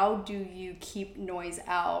 Like, how do you keep noise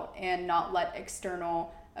out and not let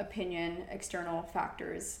external opinion, external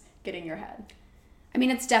factors get in your head? I mean,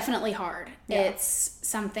 it's definitely hard. Yeah. It's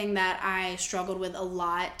something that I struggled with a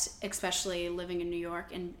lot, especially living in New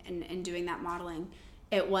York and doing that modeling.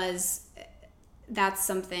 That's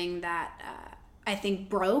something that I think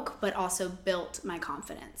broke, but also built my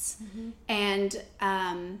confidence. Mm-hmm.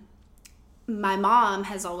 And my mom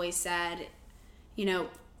has always said, you know,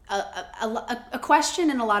 a question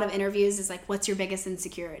in a lot of interviews is like, what's your biggest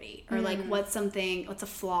insecurity? Or like, what's a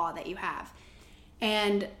flaw that you have?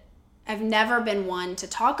 And I've never been one to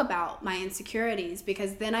talk about my insecurities,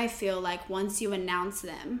 because then I feel like once you announce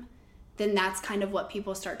them, then that's kind of what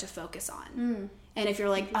people start to focus on. And if you're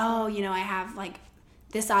like, oh, you know, I have like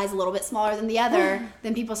this eye's a little bit smaller than the other,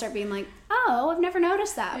 then people start being like, oh, I've never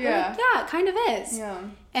noticed that. Yeah. Like, yeah, it kind of is. Yeah.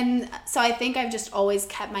 And so I think I've just always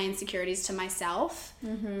kept my insecurities to myself.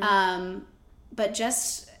 But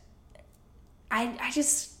just, I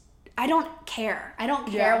don't care. I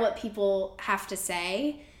don't care what people have to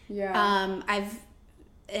say. Yeah.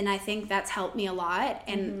 And I think that's helped me a lot.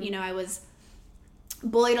 And, you know, I was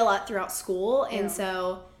bullied a lot throughout school. And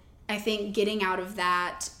so I think getting out of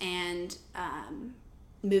that and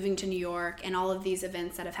moving to New York and all of these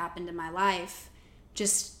events that have happened in my life,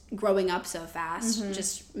 just growing up so fast,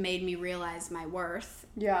 just made me realize my worth.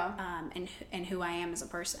 And who I am as a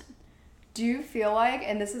person. Do you feel like,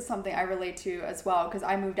 and this is something I relate to as well, because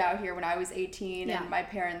I moved out here when I was 18 and my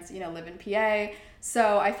parents, you know, live in PA.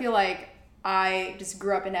 So I feel like I just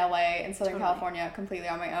grew up in LA in Southern California completely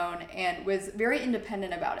on my own and was very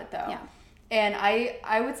independent about it though. And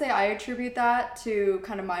I would say I attribute that to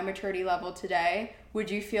kind of my maturity level today. Would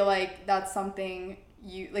you feel like that's something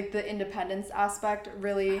you, like the independence aspect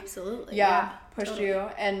really Absolutely. pushed you,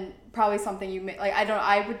 and probably something you like,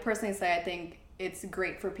 I would personally say I think it's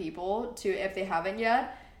great for people to, if they haven't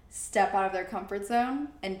yet, step out of their comfort zone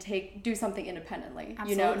and do something independently.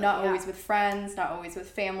 Absolutely, you know, not always with friends, not always with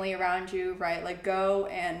family around you, right? Like go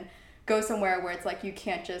somewhere where it's like you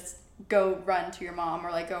can't just go run to your mom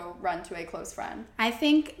or like go run to a close friend. I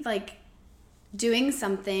think like doing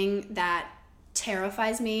something that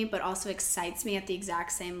terrifies me but also excites me at the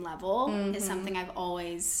exact same level is something I've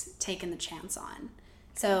always taken the chance on.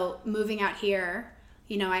 So moving out here,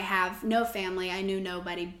 you know, I have no family. I knew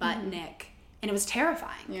nobody but Nick. And it was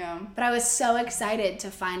terrifying. Yeah. But I was so excited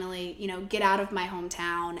to finally, you know, get out of my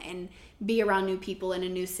hometown and be around new people in a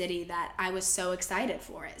new city that I was so excited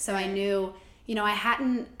for it. So I knew, you know,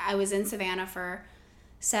 I was in Savannah for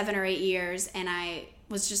 7 or 8 years and I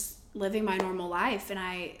was just living my normal life. And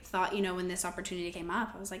I thought, you know, when this opportunity came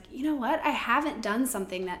up, I was like, you know what? I haven't done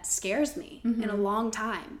something that scares me in a long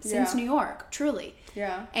time, since New York, truly.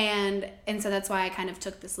 Yeah. And so that's why I kind of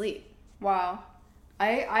took this leap. Wow.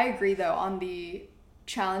 I agree though on the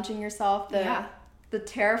challenging yourself, the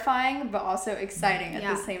terrifying but also exciting at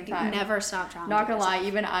the same time. Never stop challenging. Not gonna lie,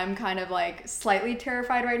 even I'm kind of like slightly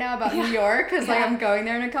terrified right now about New York, because like I'm going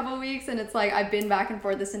there in a couple of weeks and it's like I've been back and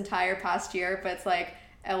forth this entire past year, but it's like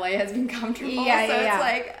LA has been comfortable, so it's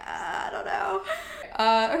like I don't know.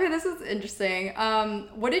 Okay, this is interesting.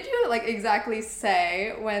 What did you like exactly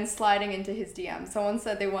say when sliding into his DM? Someone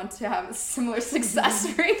said they want to have a similar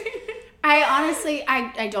success rate. I honestly,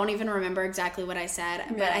 I don't even remember exactly what I said,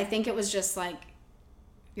 but I think it was just like,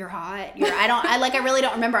 you're hot. I really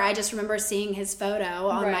don't remember. I just remember seeing his photo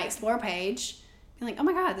on my Explore page, being like, oh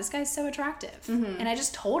my God, this guy's so attractive. And I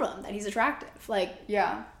just told him that he's attractive. Like,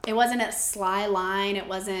 it wasn't a sly line. It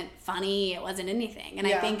wasn't funny. It wasn't anything. And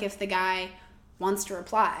I think if the guy wants to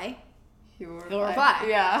reply, he'll reply.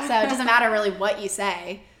 Yeah. So it doesn't matter really what you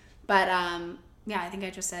say. But I think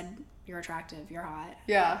I just said, you're attractive, you're hot.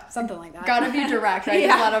 Yeah. Something like that. Gotta be direct, right?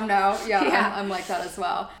 Just let them know. Yeah. I'm like that as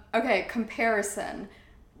well. Okay, comparison.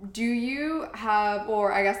 Do you have,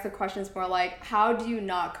 or I guess the question is more like, how do you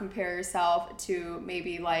not compare yourself to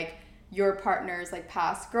maybe like your partner's like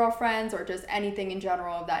past girlfriends or just anything in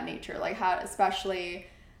general of that nature? Like how, especially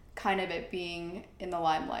kind of it being in the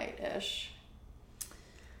limelight-ish.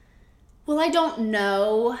 Well, I don't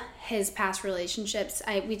know his past relationships.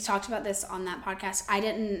 We talked about this on that podcast.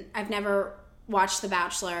 I've never watched The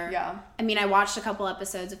Bachelor. Yeah. I mean, I watched a couple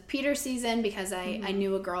episodes of Peter's season because I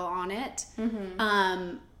knew a girl on it.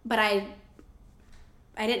 But I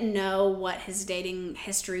didn't know what his dating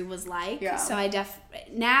history was like. Yeah. So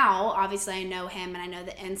now, obviously, I know him and I know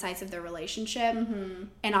the insights of their relationship.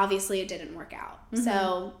 And obviously, it didn't work out.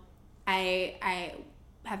 So I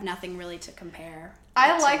have nothing really to compare.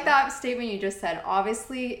 I like that statement you just said.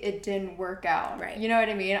 Obviously, it didn't work out. Right. You know what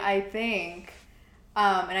I mean? I think,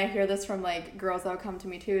 and I hear this from like girls that will come to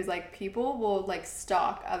me too, is like people will like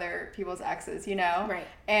stalk other people's exes, you know? Right.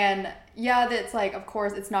 And yeah, that's like, of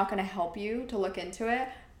course, it's not going to help you to look into it.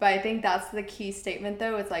 But I think that's the key statement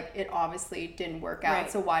though. It's like, it obviously didn't work out.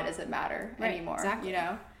 Right. So why does it matter anymore? Exactly. You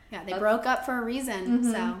know? Yeah, they broke up for a reason.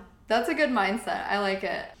 So that's a good mindset. I like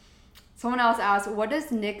it. Someone else asked, what does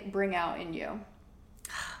Nick bring out in you?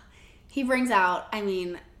 He brings out, I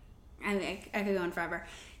mean, I could go on forever.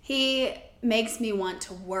 He makes me want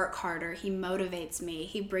to work harder. He motivates me.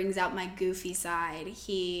 He brings out my goofy side.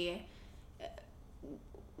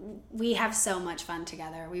 We have so much fun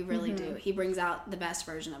together. We really do. He brings out the best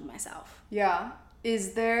version of myself. Yeah.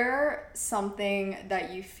 Is there something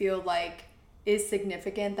that you feel like is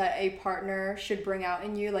significant that a partner should bring out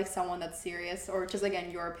in you, like someone that's serious, or just,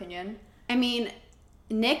 again, your opinion? I mean,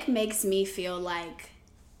 Nick makes me feel like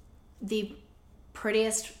the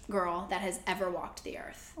prettiest girl that has ever walked the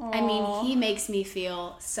earth. Aww. I mean, he makes me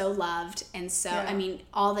feel so loved, and so, I mean,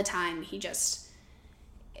 all the time he just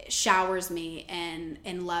showers me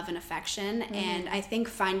in love and affection. And I think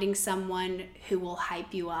finding someone who will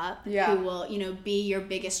hype you up, who will, you know, be your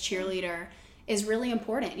biggest cheerleader is really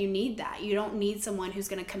important. You need that. You don't need someone who's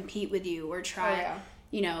going to compete with you or try,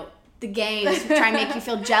 you know, the games, try and make you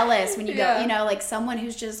feel jealous when you go, you know, like someone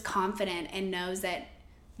who's just confident and knows that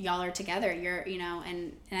y'all are together. You're, you know,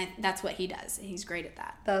 and that's what he does. And he's great at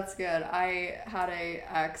that. That's good. I had a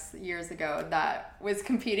ex years ago that was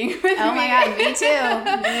competing with me. Oh my God, me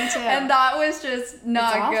too. Me too. And that was just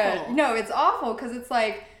not good. No, it's awful because it's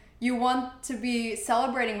like you want to be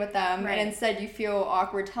celebrating with them, and instead you feel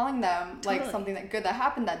awkward telling them like something that good that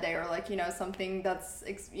happened that day, or like, you know, something that's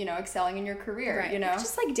you know, excelling in your career. You know,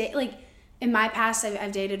 just like in my past,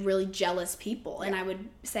 I've dated really jealous people, and I would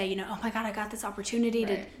say, you know, oh my God, I got this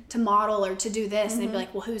opportunity to model or to do this, and they'd be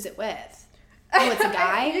like, well, who's it with? Oh, it's a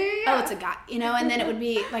guy? Oh, it's a guy. You know, and then it would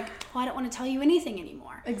be like, well, I don't want to tell you anything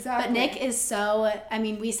anymore. Exactly. But Nick is so, I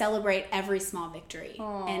mean, we celebrate every small victory,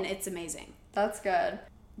 and it's amazing. That's good.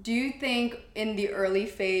 Do you think in the early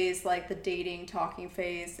phase, like the dating, talking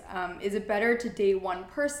phase, is it better to date one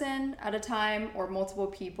person at a time or multiple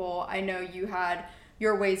people? I know you had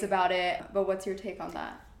your ways about it, but what's your take on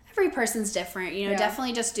that? Every person's different. You know,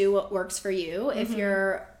 definitely just do what works for you. If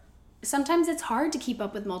you're, sometimes it's hard to keep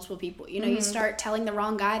up with multiple people. You know, you start telling the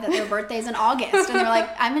wrong guy that their birthday's in August and they're like,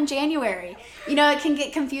 I'm in January. You know, it can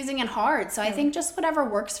get confusing and hard. So I think just whatever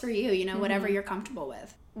works for you, you know, whatever you're comfortable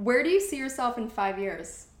with. Where do you see yourself in 5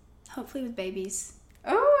 years? Hopefully with babies.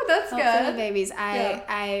 Oh, that's good. Hopefully with babies.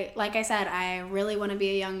 I like I said, I really want to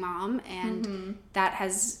be a young mom, and that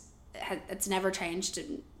it's never changed,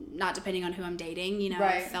 not depending on who I'm dating. You know,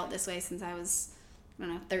 I've felt this way since I was, I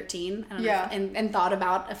don't know, 13. I don't know, and thought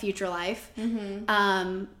about a future life.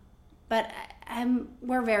 But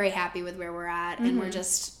we're very happy with where we're at, and we're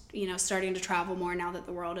just, you know, starting to travel more now that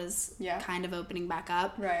the world is kind of opening back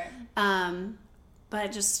up.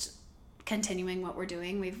 But just continuing what we're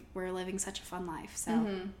doing. We're living such a fun life. So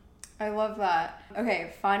I love that.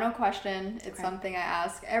 Okay, final question. It's something I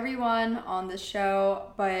ask everyone on the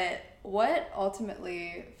show, but what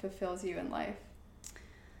ultimately fulfills you in life?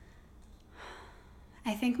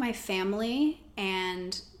 I think my family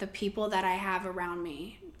and the people that I have around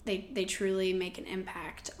me, they truly make an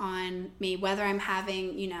impact on me, whether I'm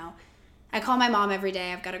having, you know, I call my mom every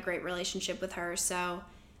day. I've got a great relationship with her. So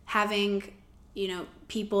having, you know,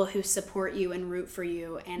 people who support you and root for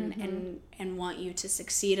you and want you to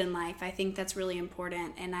succeed in life, I think that's really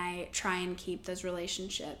important. And I try and keep those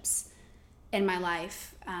relationships in my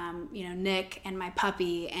life. You know, Nick and my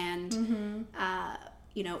puppy and,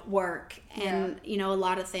 you know, work and, you know, a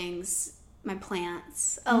lot of things, my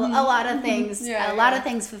plants, a lot of things, a lot of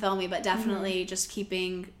things fulfill me, but definitely just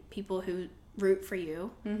keeping people who root for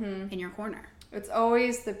you in your corner. It's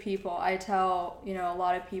always the people. I tell, you know, a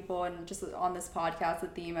lot of people, and just on this podcast, the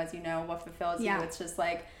theme, as you know, what fulfills you. It's just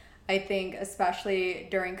like, I think especially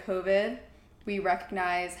during COVID, we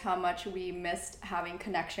recognize how much we missed having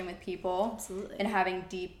connection with people. Absolutely. And having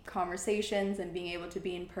deep conversations and being able to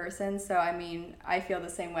be in person. So, I mean, I feel the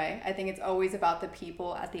same way. I think it's always about the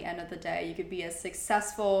people at the end of the day. You could be as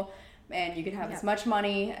successful and you could have as much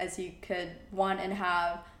money as you could want and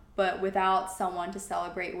have, but without someone to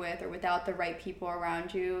celebrate with or without the right people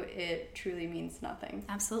around you, it truly means nothing.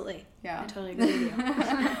 Absolutely. Yeah. I totally agree with you.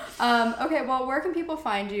 Okay, well, where can people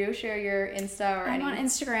find you? Share your Insta or I'm on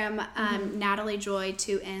Instagram, Natalie Joy,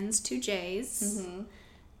 2 N's, 2 J's.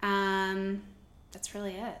 That's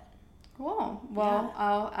really it. Cool. Well,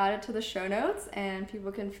 I'll add it to the show notes and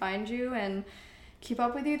people can find you and keep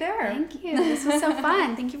up with you there. Thank you. This was so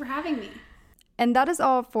fun. Thank you for having me. And that is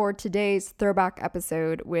all for today's throwback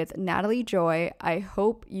episode with Natalie Joy. I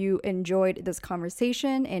hope you enjoyed this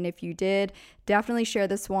conversation. And if you did, definitely share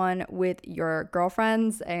this one with your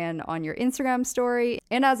girlfriends and on your Instagram story.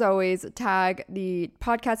 And as always, tag the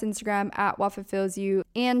podcast Instagram at What Fulfills You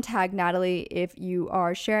and tag Natalie if you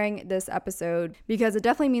are sharing this episode, because it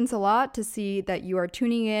definitely means a lot to see that you are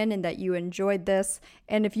tuning in and that you enjoyed this.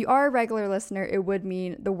 And if you are a regular listener, it would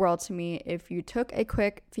mean the world to me if you took a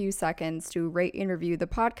quick few seconds to rate and review the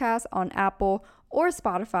podcast on Apple or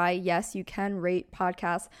Spotify. Yes, you can rate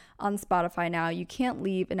podcasts on Spotify now. You can't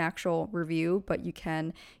leave an actual review, but you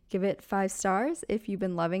can give it 5 stars if you've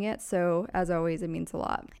been loving it. So as always, it means a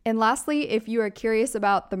lot. And lastly, if you are curious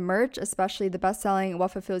about the merch, especially the best-selling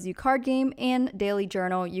What Fulfills You card game and daily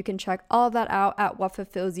journal, you can check all of that out at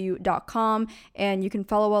whatfulfillsyou.com, and you can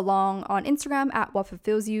follow along on Instagram at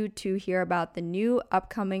whatfulfillsyou to hear about the new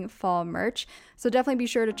upcoming fall merch. So definitely be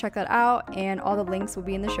sure to check that out, and all the links will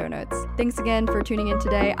be in the show notes. Thanks again for tuning in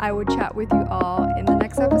today. I will chat with you all in the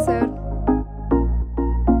next episode.